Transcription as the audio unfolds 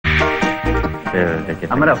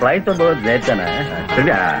हमारा फ्लाइट तो बहुत लेट है ना, फिर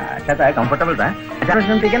भी अच्छा था, कंफर्टेबल था।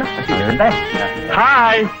 ठीक है ना?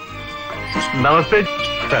 हाय, नमस्ते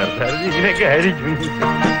सर जी,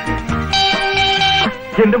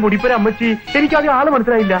 എന്റെ മുടിപ്പര അമ്മച്ചി, എനിക്കാദ്യം ആള്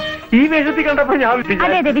മനസ്സിലായില്ല. ഈ വേഷത്തിൽ കണ്ടപ്പോ ഞാൻ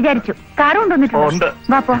വിചാരിച്ചു കാറ് കൊണ്ടുവന്നിട്ടുണ്ട്.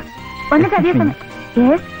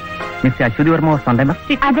 Mr. Ashwini Verma was Sunday, ma'am?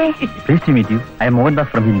 അതെ. Pleased to meet you. I am Mohanlal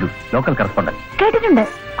from Hindu, local correspondent. കേട്ടിട്ടുണ്ട്.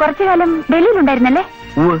 കുറച്ചു കാലം ഡൽഹിയിലുണ്ടായിരുന്നല്ലേ?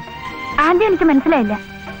 ആദ്യം എനിക്ക് മനസ്സിലായില്ല.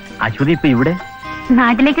 അശ്വതി ഇപ്പൊ ഇവിടെ?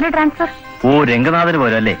 നാട്ടിലേക്കൊരു ട്രാൻസ്ഫർ. ഓ, രംഗനാഥന്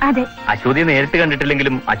പോലെ അല്ലേ? അതെ. അശ്വതിയെ നേരിട്ട്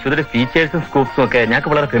കണ്ടിട്ടില്ലെങ്കിലും അശ്വതിയുടെ ഫീച്ചേഴ്സും സ്കൂപ്സും ഒക്കെ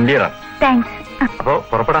ഞങ്ങൾക്ക് വളരെ ഫെമിലിയറാണ്. താങ്ക്സ്. അപ്പോ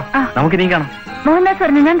പുറപ്പെടാം, നമുക്ക് ഇനിയും കാണാം. മോഹൻദാസ്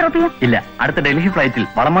പറഞ്ഞു ഞാൻ ഡ്രോപ്പ് ചെയ്യാം. ഇല്ല, അടുത്ത ഡൽഹി ഫ്ലൈറ്റിൽ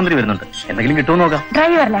വളം മന്ത്രി വരുന്നുണ്ട്, എന്തെങ്കിലും കിട്ടുമെന്ന് നോക്കാം.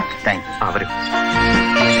 ഡ്രൈവറില്ല. താങ്ക്സ്. അവരും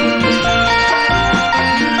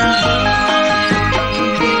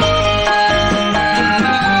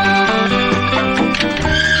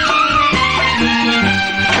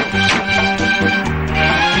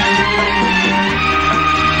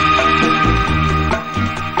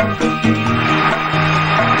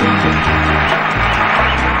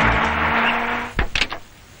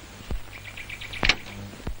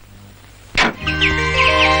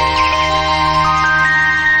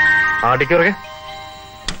ആടിക്കറേ.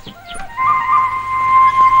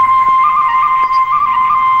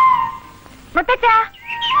 മുത്തച്ഛ,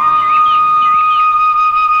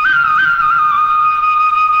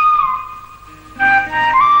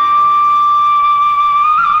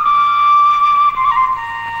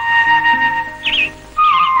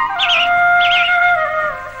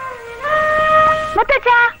 മുത്തച്ഛ.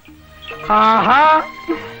 ആഹാ,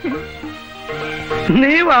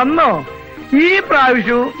 നീ വന്നോ? ഈ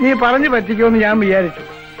പ്രാവശ്യവും നീ പറഞ്ഞു പറ്റിക്കുമെന്ന് ഞാൻ വിചാരിച്ചു.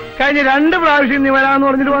 കഴിഞ്ഞ 2 പ്രാവശ്യം നീ വരാമെന്ന്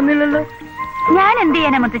പറഞ്ഞിട്ട് വന്നില്ലല്ലോ. ഞാൻ എന്ത്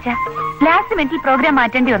ചെയ്യാനാ മുത്തച്ഛ? ലാസ്റ്റ് മിനിറ്റിൽ പ്രോഗ്രാം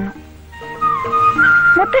മാറ്റേണ്ടി വന്നു.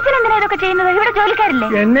 മുത്തച്ഛൻ എന്തിനാ ഇതൊക്കെ ചെയ്യുന്നത്? ഇവിടെ ജോലിക്കാരില്ലേ?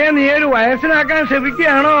 എന്നെ നീ ഒരു വയസ്സിലാക്കാൻ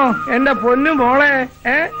ശ്രമിക്കുകയാണോ എന്റെ പൊന്നു മോളെ?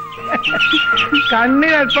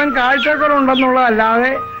 കണ്ണിൽ അല്പം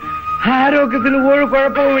കാഴ്ചക്കുറവുണ്ടെന്നുള്ളതല്ലാതെ ആരോഗ്യത്തിന് ഒരു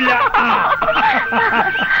കുഴപ്പവുമില്ല.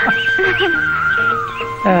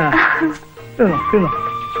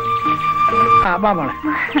 മോളെ,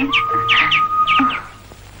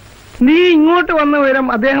 നീ ഇങ്ങോട്ട് വന്ന വിവരം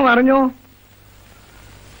അദ്ദേഹം അറിഞ്ഞോ?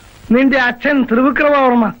 നിന്റെ അച്ഛൻ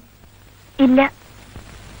ത്രിവിക്രമവർമ്മ? ഇല്ല.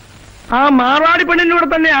 ആ മാറാടി പെണ്ണിനൂടെ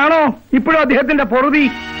തന്നെയാണോ ഇപ്പോഴും അദ്ദേഹത്തിന്റെ പൊറുതി?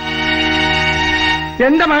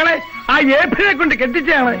 എന്റെ മകളെ ആ ഏപ്രിലെ കൊണ്ട്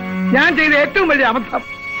കെട്ടിച്ചാണ് ഞാൻ ചെയ്ത ഏറ്റവും വലിയ അബദ്ധം.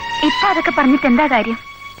 ഇപ്പൊ അതൊക്കെ പറഞ്ഞിട്ട് എന്താ കാര്യം?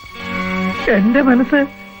 എന്റെ മനസ്സ്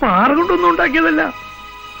പാറുകൊണ്ടൊന്നും ഉണ്ടാക്കിയതല്ല.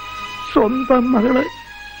 സ്വന്തം മകള്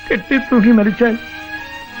കെട്ടിത്തൂങ്ങി മരിച്ചാൽ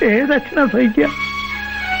ഏതച്ഛനാ സഹിക്കുക?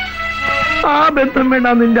 ആ ബന്ധം വേണ്ട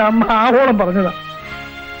നിന്റെ അമ്മ ആവോളം പറഞ്ഞതാ.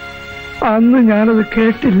 അന്ന് ഞാനത്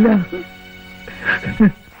കേട്ടില്ല.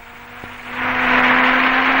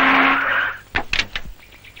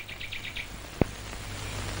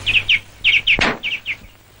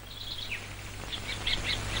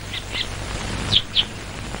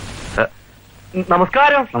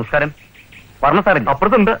 നമസ്കാരം. നമസ്കാരം. വർമ്മ സാറേ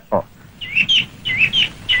അപ്പുറത്തുണ്ട്. ഓ,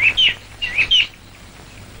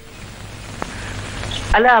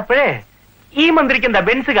 അല്ല, അപ്പോഴേ ഈ മന്ത്രിക്ക് എന്താ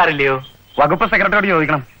ബെൻസ് കാറില്ലയോ? വകുപ്പ് സെക്രട്ടറിയോട്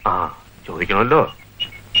ചോദിക്കണം. ആ, ചോദിക്കണമല്ലോ.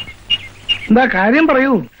 എന്താ കാര്യം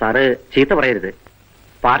പറയൂ. സാറ് ചീത്ത പറയരുത്.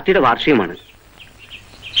 പാർട്ടിയുടെ വാർഷികമാണ്.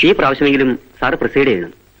 ഈ പ്രാവശ്യമെങ്കിലും സാറ് പ്രസൈഡ്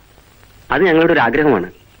ചെയ്യണം. അത് ഞങ്ങളുടെ ഒരു ആഗ്രഹമാണ്.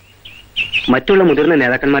 മറ്റുള്ള മുതിർന്ന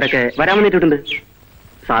നേതാക്കന്മാരൊക്കെ വരാൻ വേണ്ടിയിട്ടുണ്ട്.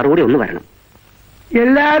 സാറ് കൂടി ഒന്ന് വരണം.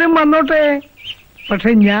 എല്ലാരും വന്നോട്ടെ,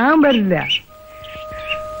 പക്ഷെ ഞാൻ വരില്ല.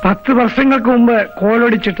 10 വർഷങ്ങൾക്ക് മുമ്പ്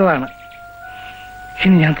കോലൊടിച്ചിട്ടതാണ്.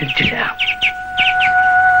 ഇനി ഞാൻ തിരിച്ചില്ല.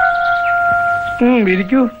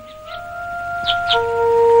 ഇരിക്കൂ.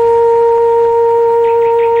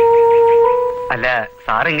 അല്ല,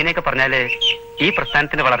 സാർ ഇങ്ങനെയൊക്കെ പറഞ്ഞാല് ഈ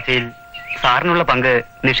പ്രസ്ഥാനത്തിന്റെ വളർച്ചയിൽ സാറിനുള്ള പങ്ക്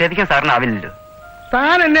നിഷേധിക്കാൻ സാറിനാവില്ലല്ലോ.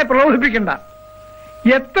 താൻ എന്നെ പ്രലോഭിപ്പിക്കണ്ട.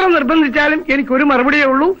 എത്ര നിർബന്ധിച്ചാലും എനിക്കൊരു മറുപടിയേ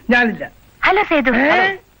ഉള്ളൂ, ഞാനില്ല. ഹലോ സേതു.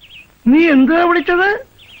 നീ എന്തുവാ വിളിച്ചത്?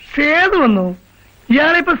 സേതു വന്നു?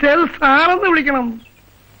 ഇയാളിപ്പോ സേതു സാറെന്ന് വിളിക്കണം.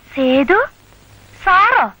 സേതു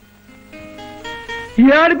സാറോ?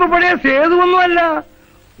 ഇയാളിപ്പോ പഴയ സേതു ഒന്നുമല്ല,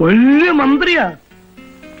 വലിയ മന്ത്രിയാ.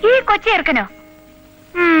 ഈ കൊച്ചി ചേർക്കനോ?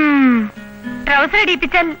 ട്രൗസർ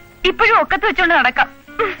ഇടിപ്പിച്ചാൽ ഇപ്പോഴും ഒക്കത്ത് വെച്ചോണ്ട് നടക്കാം.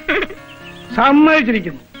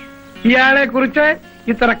 സമ്മതിച്ചിരിക്കുന്നു. ഇയാളെ കുറിച്ച്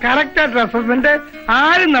ഇത്ര കറക്റ്റായിട്ട് അസസ്മെന്റ്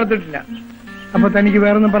ആരും നടത്തിയിട്ടില്ല. അപ്പൊ തനിക്ക്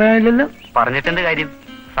വേറൊന്നും പറയാനില്ലല്ലോ? പറഞ്ഞിട്ടെന്ത് കാര്യം?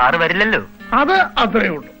 സാറ് വരില്ലല്ലോ. അത് അത്രേ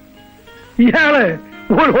ഉള്ളൂ. ഇയാള്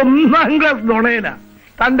ഒരു 1ാം ക്ലാസ് നുണയനാ.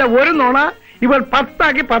 തന്റെ ഒരു നുണ ഇവൾ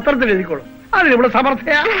 10 പത്രത്തിൽ എഴുതിക്കോളും. അതിനിവിടെ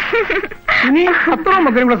സമർത്ഥയാ. ഇനി 10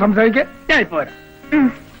 മക്കളും കൂടെ സംസാരിക്കാൻ ഞാൻ ഇപ്പൊ വരാം.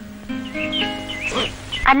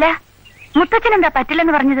 അല്ല, മുത്തച്ഛൻ എന്താ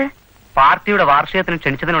പറ്റില്ലെന്ന് പറഞ്ഞത്? പാർട്ടിയുടെ വാർഷികത്തിന്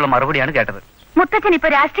ക്ഷണിച്ചതിനുള്ള മറുപടിയാണ് കേട്ടത്. മുത്തച്ഛൻ ഇപ്പൊ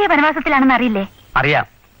രാഷ്ട്രീയ വനവാസത്തിലാണെന്ന് അറിയില്ലേ? അറിയാം.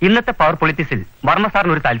 ഇന്നത്തെ പവർ പൊളിറ്റിക്സിൽ വർമ്മ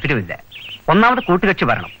സാറിന് ഒരു താല്പര്യമില്ല. ഒന്നാമത് കൂട്ടുകക്ഷി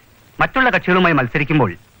ഭരണം. മറ്റുള്ള കക്ഷികളുമായി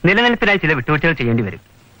മത്സരിക്കുമ്പോൾ നിലനിൽപ്പിനായി ചില വിട്ടുവീഴ്ചകൾ ചെയ്യേണ്ടി വരും.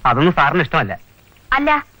 അതൊന്നും സാറിന് ഇഷ്ടമല്ല. അല്ല,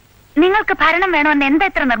 നിങ്ങൾക്ക് ഭരണം വേണമെന്ന് എന്താ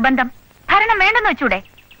ഇത്ര നിർബന്ധം? ഭരണം വേണ്ടെന്ന് വെച്ചൂടെ?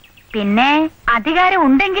 പിന്നെ അധികാരം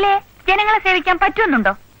ഉണ്ടെങ്കിലേ ജനങ്ങളെ സേവിക്കാൻ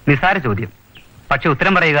പറ്റുമെന്നുണ്ടോ? നിസാര ചോദ്യം. പക്ഷെ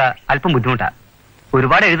ഉത്തരം പറയുക അല്പം ബുദ്ധിമുട്ടാ.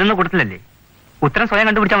 ഒരുപാട് എഴുതുന്ന കൂട്ടത്തിലല്ലേ. ഉത്തരം സ്വയം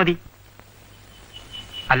കണ്ടുപിടിച്ചാൽ മതി.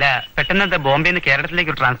 അല്ല, പെട്ടെന്ന് ബോംബെന്ന്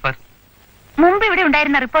കേരളത്തിലേക്ക് ഒരു ട്രാൻസ്ഫർ? മുമ്പ് ഇവിടെ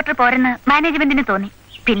ഉണ്ടായിരുന്ന റിപ്പോർട്ടർ പോരെന്ന് മാനേജ്മെന്റിന് തോന്നി.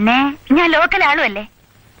 പിന്നെ ഞാൻ ലോക്കൽ ആളുമല്ലേ.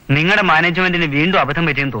 നിങ്ങളുടെ മാനേജ്മെന്റിന് വീണ്ടും അബദ്ധം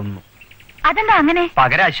പറ്റിയെന്ന് തോന്നുന്നു. അതെന്താ അങ്ങനെ?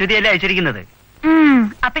 പകരം അശ്വതിയല്ലേ അയച്ചിരിക്കുന്നത്.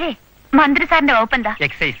 അപ്പോഴേ മന്ത്രി സാറിന്റെ വകുപ്പെന്താ?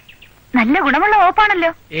 എക്സൈസ്. നല്ല ഗുണമുള്ള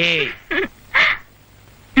വകുപ്പാണല്ലോ.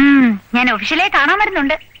 ഞാൻ ഒഫീഷ്യലേ കാണാൻ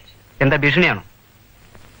വരുന്നുണ്ട്. എന്താ ഭീഷണിയാണോ?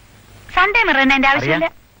 സൺഡേ മിററിന് എന്റെ ആവശ്യമില്ല.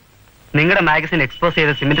 നിങ്ങളുടെ മാഗസിൻ എക്സ്പോസ്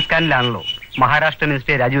ചെയ്ത സിമന്റ് സ്കാനിലാണല്ലോ മഹാരാഷ്ട്ര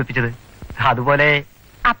മിനിസ്റ്ററെ രാജിവെപ്പിച്ചത്. അതുപോലെ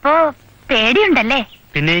അപ്പോ പേടിയുണ്ടല്ലേ?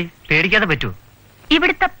 പിന്നെ പേടിക്കാതെ പറ്റൂ.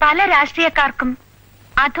 ഇവിടുത്തെ പല രാഷ്ട്രീയക്കാർക്കും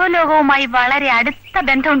അധോലോകവുമായി വളരെ അടുത്ത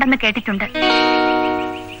ബന്ധമുണ്ടെന്ന് കേട്ടിട്ടുണ്ട്.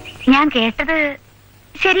 ഞാൻ കേട്ടത്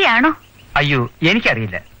ശരിയാണോ? അയ്യോ,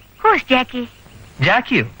 എനിക്കറിയില്ല. ഹൂസ് ജാക്കി?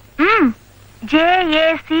 ജാക്കിയോ?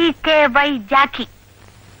 JACKY ജാക്കി.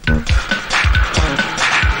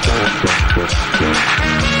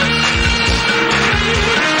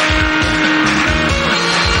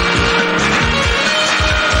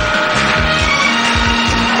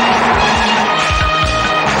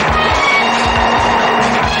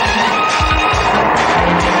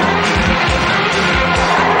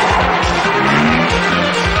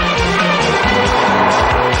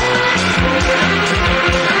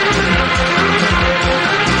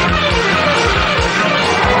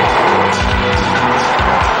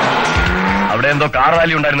 എന്തോ കാർ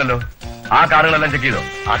റാലി ഉണ്ടായിരുന്നല്ലോ, ആ കാറുകളെല്ലാം ചെക്ക് ചെയ്തോ?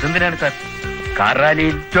 അതെന്തിനാണ് സാർ? കാർ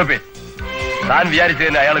റാലിയിൽ താൻ വിചാരിച്ചു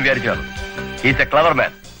തന്നെ അയാൾ വിചാരിച്ചാണ്. ഈസ് എ ക്ലവർ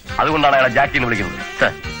മാൻ. അതുകൊണ്ടാണ് അയാളെ ജാക്കി എന്ന് വിളിക്കുന്നത്.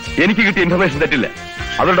 സാർ, എനിക്ക് കിട്ടിയ ഇൻഫർമേഷൻ തെറ്റില്ല.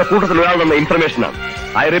 അവരുടെ കൂട്ടത്തിൽ ഒരാൾ തന്ന ഇൻഫർമേഷനാണ്.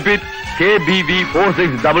 I repeat, KBV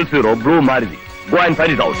 4600 blue Maruti. Go and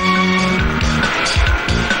find it out.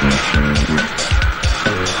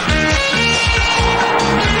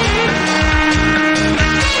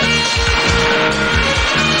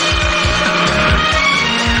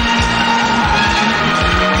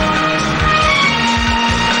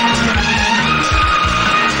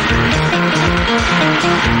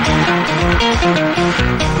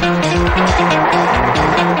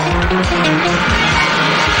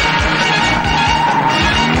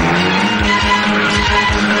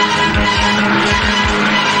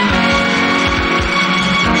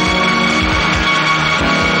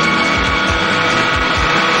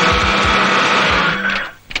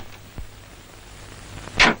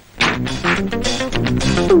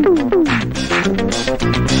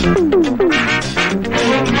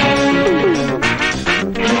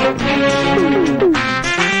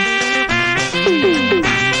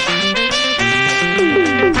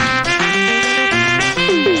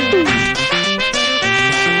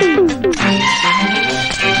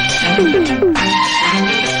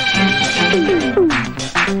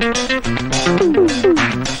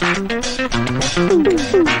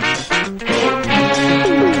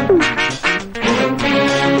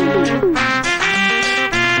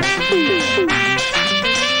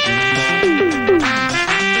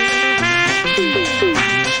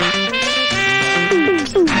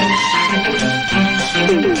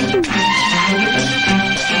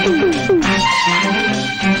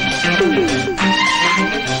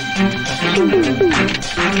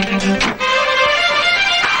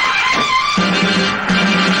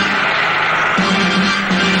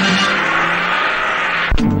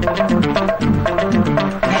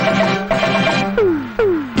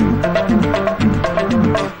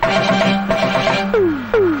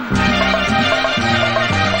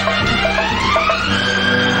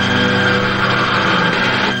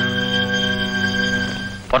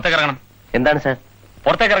 എന്താണ് സാർ?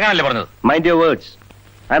 പുറത്തേക്ക് ഇറങ്ങാനല്ലേ പറഞ്ഞത്? Mind your words.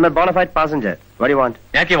 I am a bonafide passenger. What you want?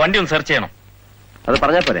 ഞങ്ങൾക്ക് വണ്ടി ഒന്ന് സെർച്ച് ചെയ്യണം. അത്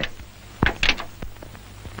പറഞ്ഞാൽ പോരെ?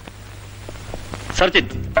 Search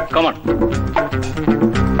it. Come on.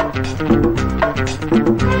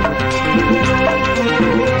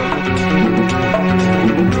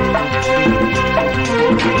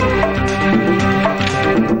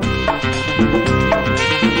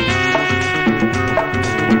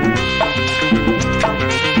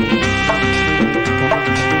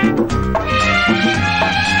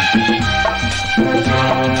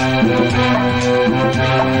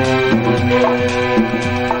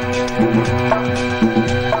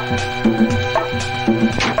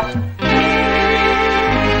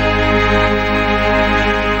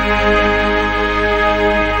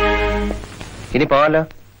 ഇനി പോവാലോ.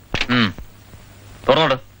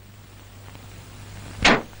 തുറന്നോട്.